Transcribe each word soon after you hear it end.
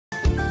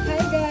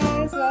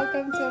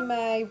Welcome to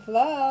my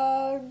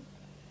vlog!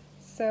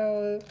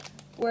 So,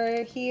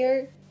 we're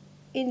here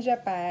in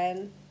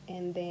Japan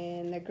and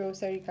then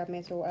nag-grocery kami.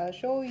 So, I'll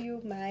show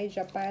you my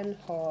Japan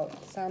haul.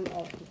 Some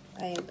of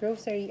my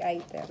grocery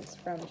items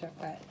from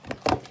Japan.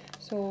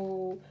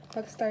 So,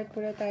 mag-start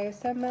muna tayo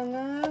sa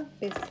mga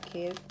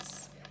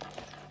biscuits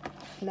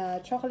na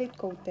chocolate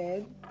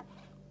coated.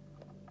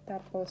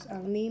 Tapos,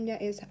 ang name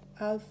niya is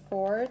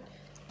Alfort.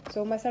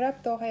 So, masarap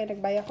to kaya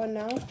nagbuy ako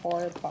ng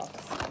 4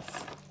 boxes.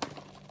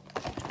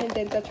 And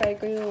then, try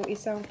ko yung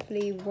isang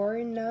flavor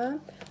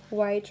na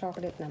white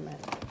chocolate naman.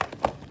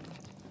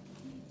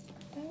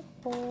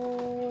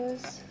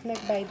 Tapos,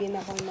 nagbuy din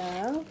ako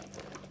ng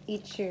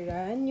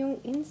Ichiran,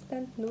 yung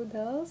instant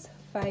noodles,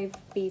 5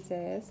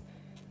 pieces.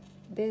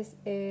 This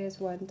is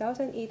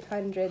 1,800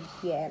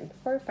 yen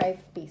for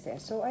 5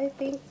 pieces. So, I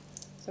think,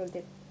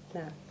 sulit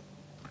na.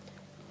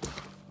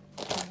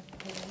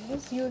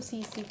 Tapos,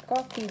 UCC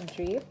coffee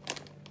drip,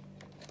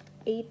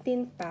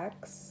 18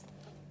 packs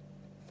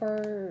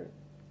for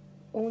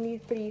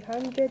only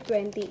 328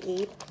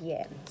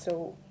 yen.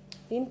 So,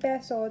 in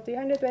peso,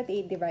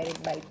 328 divided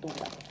by 2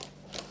 lang.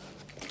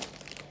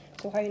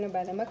 So, kayo na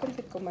ba na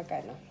mag-compute kung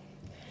magkano?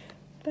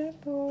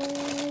 Tapos,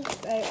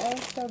 I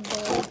also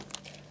bought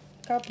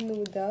cup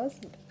noodles,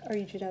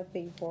 original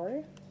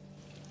flavor.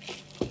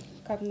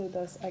 Cup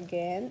noodles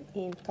again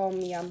in tom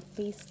yum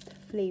paste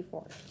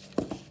flavor.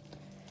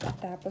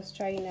 Tapos,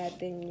 try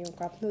natin yung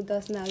cup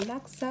noodles na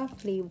laksa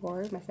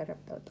flavor. Masarap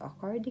daw to,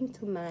 according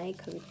to my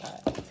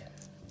kalipad.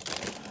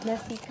 Na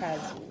si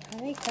Kazu.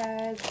 Hi,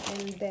 Kaz.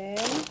 And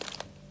then,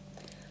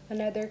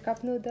 another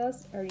cup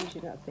noodles,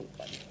 original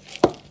flavor.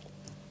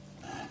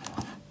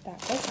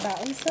 Tapos,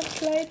 baon sa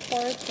flight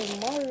for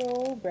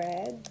tomorrow,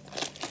 bread.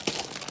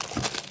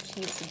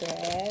 Cheese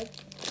bread.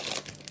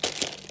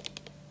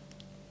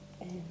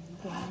 And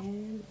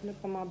then, ano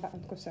pa mga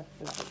baon ko sa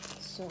flight?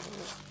 So,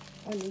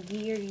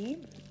 onigiri.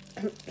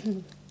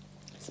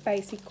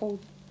 Spicy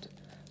cold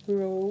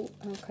roll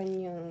ang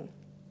kanyang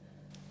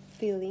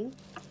filling.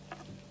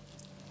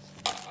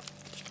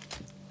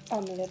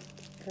 Omelette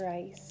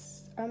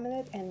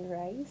and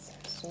rice.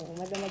 So,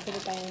 madala-dala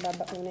tayong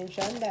babaunan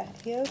dyan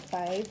dahil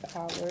 5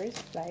 hours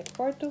flight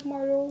for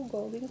tomorrow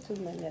going to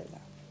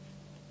Manila.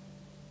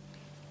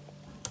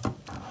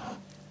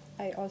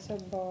 I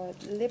also bought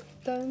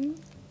Lipton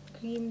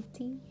green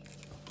tea.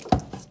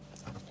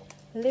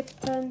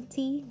 Lipton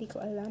tea, di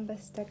ko alam,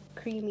 basta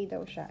creamy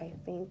daw siya. I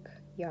think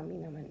yummy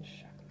naman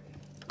siya.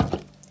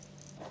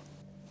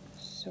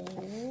 So,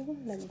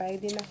 nag-buy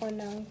din ako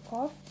ng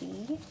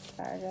coffee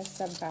para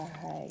sa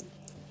bahay.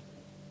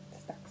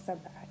 Stock sa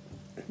bahay.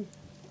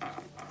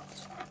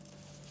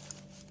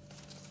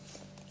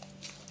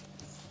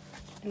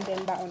 And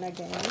then, baon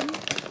again.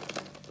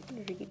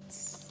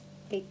 Ritz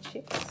 8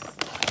 chips.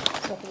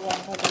 So, kuha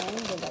ko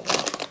ng dalawa.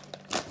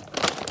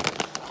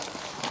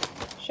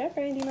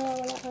 Siyempre, hindi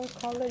mawawala ang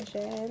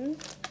collagen.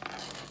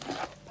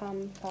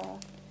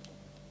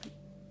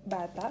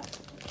 Bata.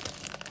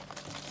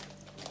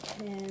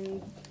 And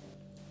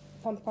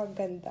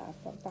pampaganda,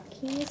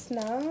 pampakinis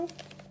ng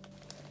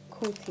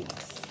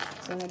cuties.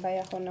 So, nabay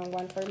ako ng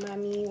 1 for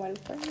mommy,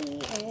 1 for me,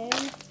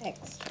 and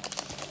extra.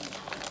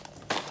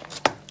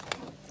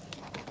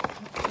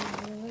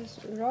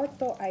 Tapos,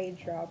 Roto eye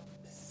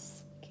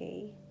drops.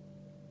 Okay.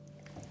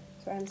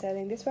 So, I'm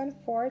selling this one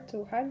for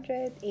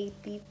 280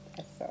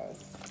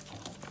 pesos.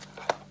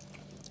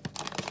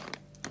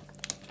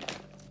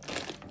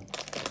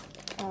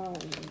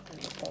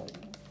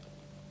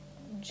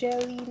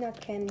 Jelly na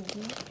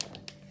candy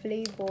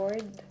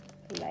flavored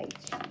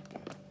lychee.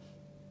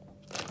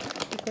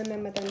 Hindi ko na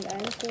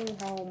matandaan kung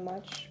how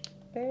much,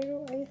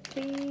 pero I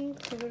think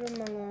siguro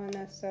mga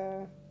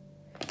nasa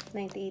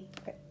 98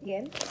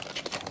 yen.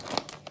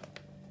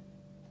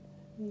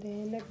 And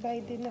then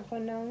nag-buy din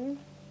ako ng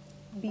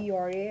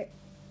Biore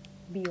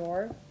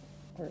or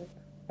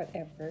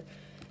whatever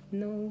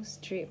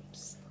nose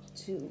strips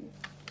too.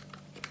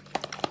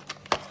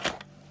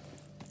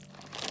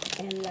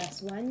 And last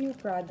one, new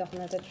product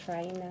na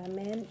try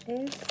namin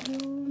is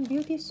yung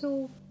beauty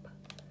soap.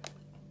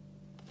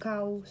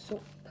 Cow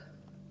soap.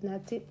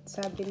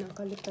 Sabi ng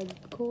kalipad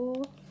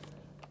ko,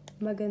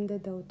 maganda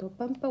daw to.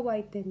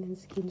 Pampa-whiten ng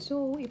skin.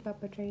 So,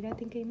 ipapatry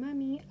natin kay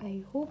mami.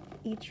 I hope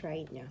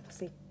i-try niya.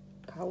 Kasi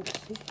cow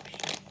soap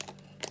siya.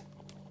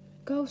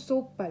 Cow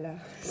soap pala.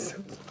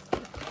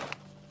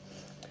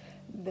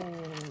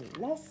 Then,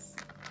 last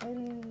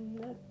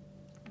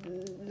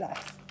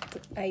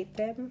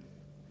item,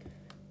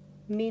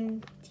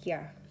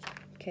 Mintia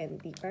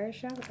candy. Para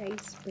siyang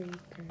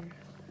icebreaker.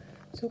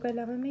 So,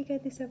 kailangan may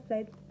candy sa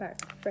flight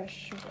pack.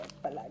 Fresh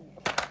palagi.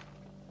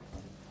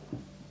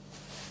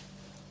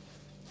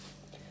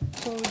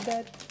 So,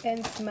 that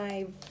ends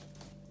my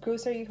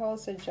grocery haul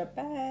sa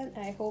Japan.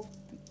 I hope,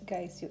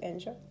 guys, you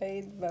enjoyed.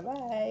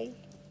 Bye-bye!